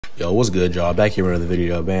Yo, what's good, y'all? Back here with another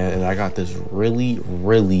video, man. And I got this really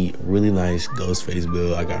nice ghost face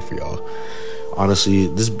build I got for y'all. Honestly,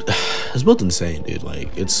 this build's insane, dude.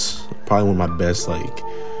 Like, it's probably one of my best, like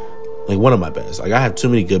one of my best. Like, I have too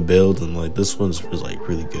many good builds, and like this one's was like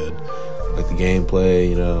really good. Like the gameplay,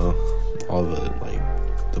 you know, all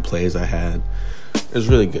the plays I had. It was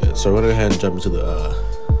really good. So we're gonna go ahead and jump into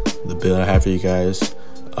the build I have for you guys.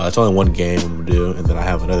 It's only one game I'm gonna do, and then I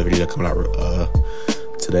have another video coming out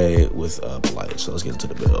today with Blight. So let's get into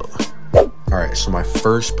the build. Alright, so my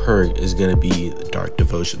first perk is gonna be Dark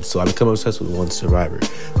Devotion. So I become obsessed with one survivor.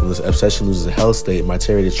 When this obsession loses a health state, my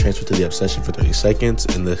tear rate is transferred to the obsession for 30 seconds,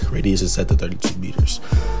 and the radius is set to 32 meters.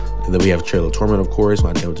 And then we have Trail of Torment, of course.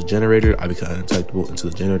 When I damage the generator, I become undetectable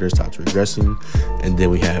until the generator stops regressing. And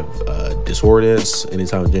then we have Disordance.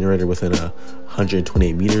 Anytime a generator within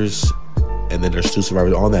 128 meters, and then there's 2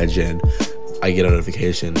 survivors on that gen, I get a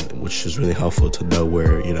notification, which is really helpful to know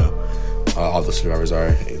where, you know, all the survivors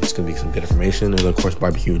are. It's gonna be some good information. And then, of course,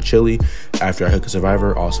 barbecue and chili. After I hook a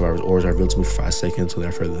survivor, all survivors' orbs are revealed to me for 5 seconds until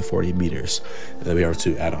they're further than 40 meters. And then we have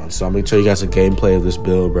 2 add-ons. So I'm gonna show you guys a gameplay of this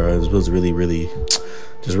build, bro. This build's really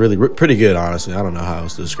pretty good, honestly. I don't know how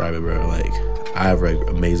else to describe it, bro. Like, I have like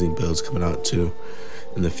amazing builds coming out too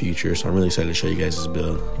in the future, so I'm really excited to show you guys this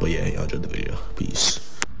build. But yeah, y'all enjoyed the video. Peace.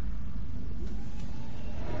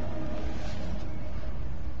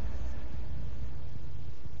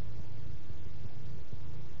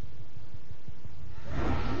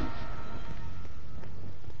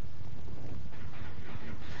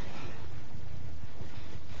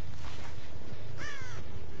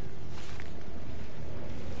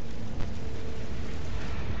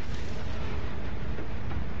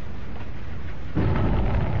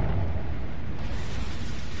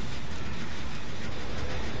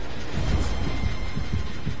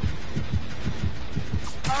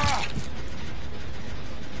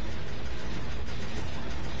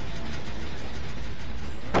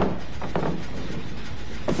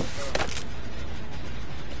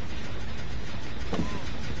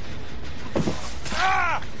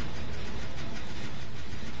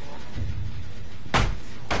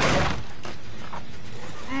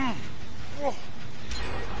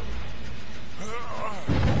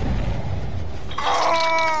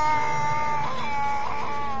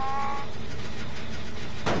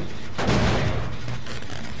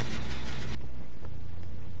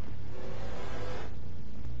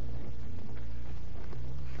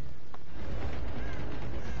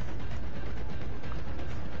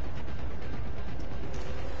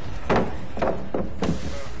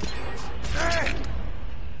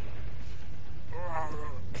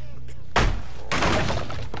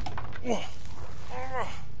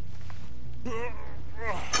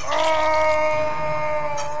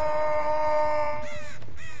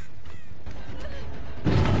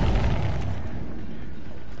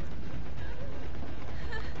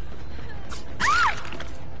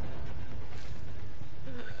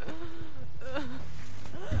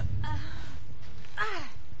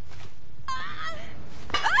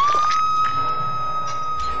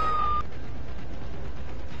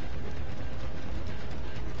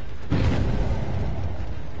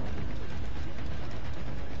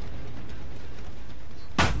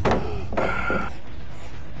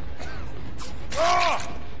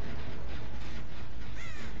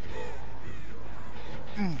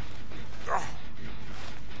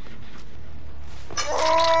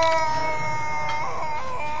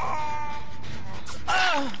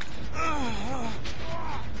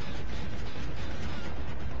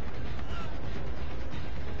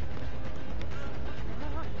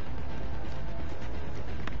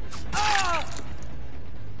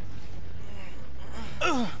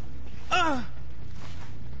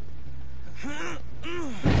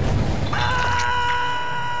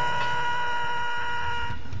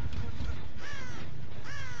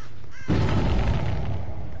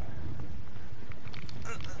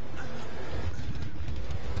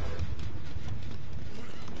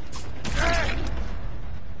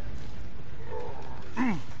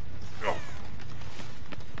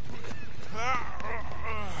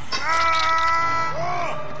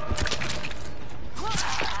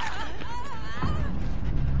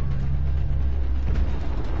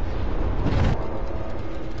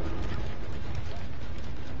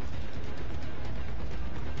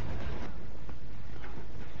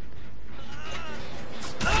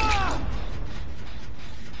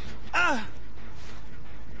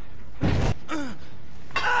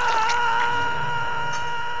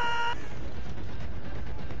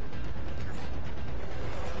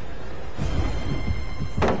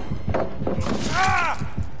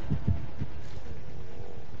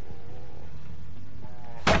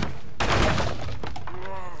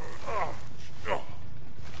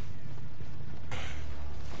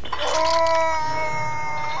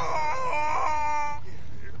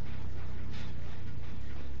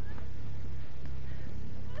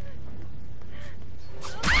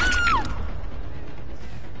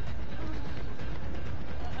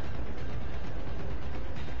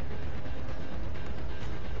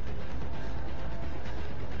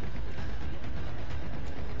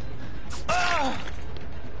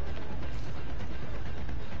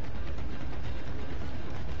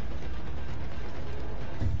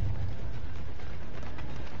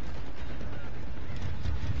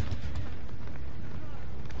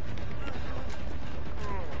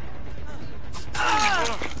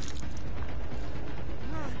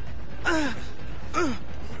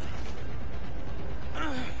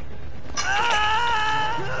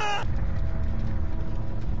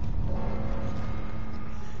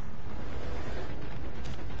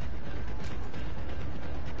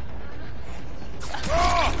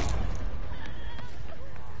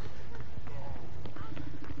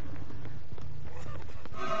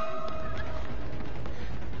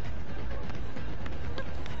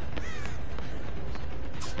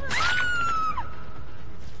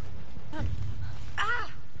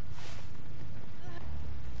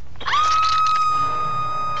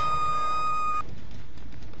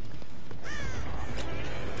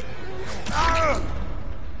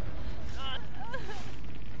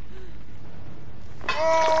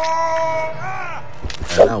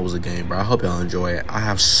 And that was a game, bro. I hope y'all enjoy it. I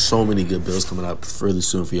have so many good builds coming up really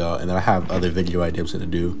soon for y'all, and then I have other video ideas to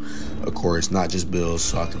do, of course, not just builds,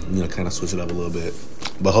 so I can, you know, kind of switch it up a little bit.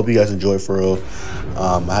 But hope you guys enjoy for real.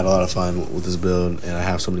 I had a lot of fun with this build, and I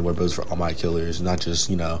have so many more builds for all my killers, not just,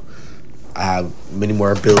 you know, I have many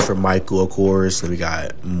more builds for Michael, of course, and we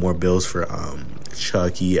got more builds for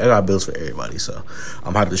Chucky. I got builds for everybody, so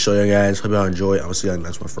I'm happy to show you guys. Hope y'all enjoy. I'm gonna see y'all in the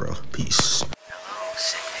next one for real. Peace.